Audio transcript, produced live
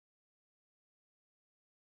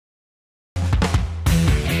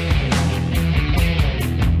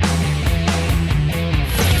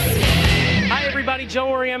Joe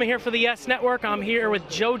Oriema here for the Yes Network. I'm here with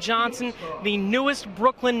Joe Johnson, the newest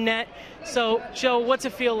Brooklyn Net. So, Joe, what's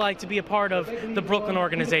it feel like to be a part of the Brooklyn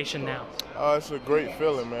organization now? It's a great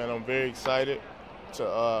feeling, man. I'm very excited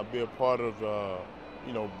to be a part of,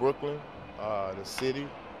 Brooklyn, the city,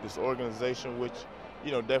 this organization, which,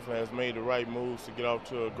 definitely has made the right moves to get off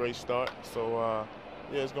to a great start. So,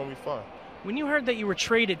 yeah, it's going to be fun. When you heard that you were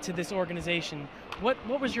traded to this organization,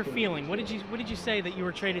 what was your feeling? What did you say that you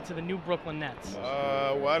were traded to the new Brooklyn Nets?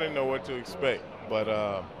 Well, I didn't know what to expect,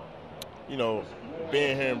 but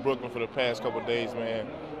being here in Brooklyn for the past couple of days, man,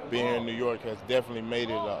 being here in New York has definitely made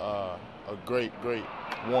it a great,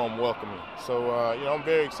 warm welcoming. So, I'm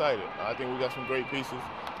very excited. I think we got some great pieces.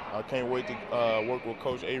 I can't wait to work with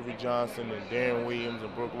Coach Avery Johnson and Darren Williams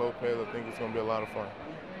and Brook Lopez. I think it's going to be a lot of fun.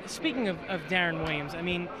 Speaking of Darren Williams, I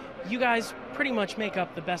mean, you guys pretty much make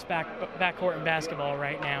up the best backcourt in basketball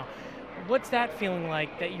right now. What's that feeling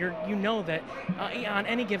like, that you know that on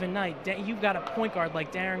any given night you've got a point guard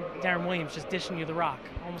like Darren Williams just dishing you the rock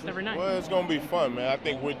almost every night? Well, it's going to be fun, man. I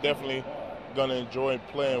think we're definitely going to enjoy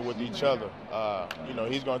playing with each other.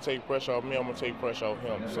 He's going to take pressure off me. I'm going to take pressure off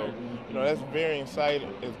him. So, that's very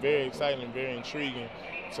exciting. It's very exciting and very intriguing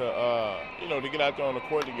to, to get out there on the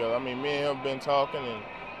court together. I mean, me and him have been talking,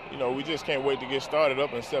 and we just can't wait to get started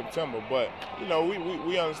up in September. But,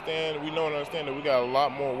 we understand, we know and understand that we got a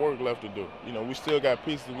lot more work left to do. We still got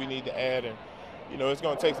pieces we need to add, and, it's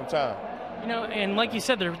going to take some time. And like you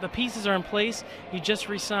said, the pieces are in place. You just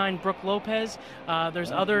re-signed Brook Lopez.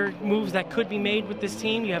 There's other moves that could be made with this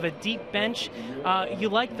team. You have a deep bench. You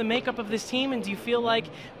like the makeup of this team, and do you feel like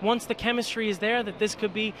once the chemistry is there that this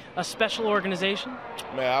could be a special organization?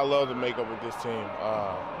 Man, I love the makeup of this team.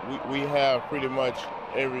 We have pretty much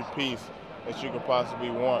every piece that you could possibly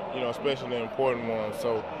want, especially the important ones.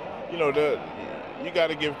 So, you got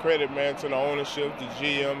to give credit, man, to the ownership, the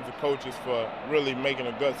GMs, the coaches for really making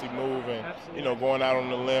a gutsy move and, going out on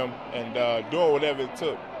the limb and doing whatever it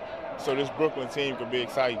took so this Brooklyn team could be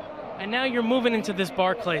exciting. And now you're moving into this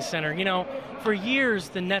Barclays Center. For years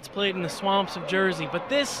the Nets played in the swamps of Jersey, but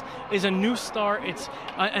this is a new start. It's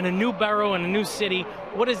in a new borough and a new city.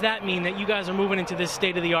 What does that mean that you guys are moving into this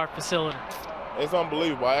state-of-the-art facility? It's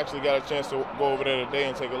unbelievable. I actually got a chance to go over there today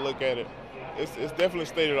and take a look at it. It's definitely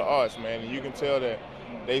state of the arts, man. And you can tell that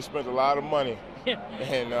they spent a lot of money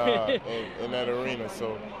in that arena.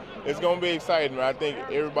 So it's going to be exciting, man. I think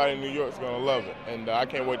everybody in New York is going to love it, and I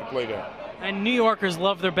can't wait to play there. And New Yorkers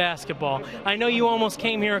love their basketball. I know you almost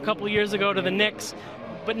came here a couple years ago to the Knicks,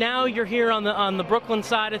 but now you're here on the Brooklyn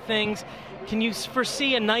side of things. Can you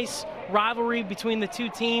foresee a nice rivalry between the two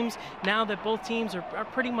teams now that both teams are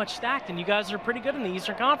pretty much stacked and you guys are pretty good in the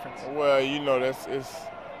Eastern Conference? Well,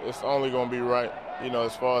 it's only going to be right,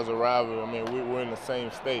 as far as a rivalry. I mean, we're in the same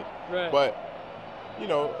state. Right. But,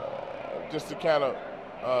 just to kind of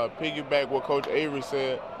piggyback what Coach Avery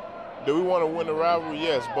said, do we want to win the rivalry?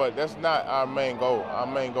 Yes, but that's not our main goal. Our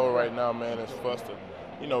main goal right now, man, is for us to,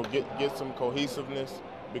 get some cohesiveness,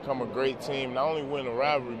 become a great team, not only win the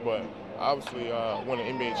rivalry, but obviously win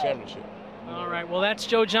an NBA championship. All right, well, that's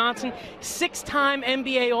Joe Johnson, 6-time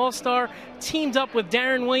NBA All-Star, teamed up with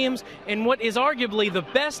Darren Williams in what is arguably the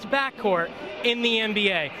best backcourt in the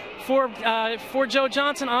NBA. For Joe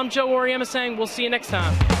Johnson, I'm Joe Oriema saying we'll see you next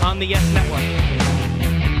time on the Yes Network.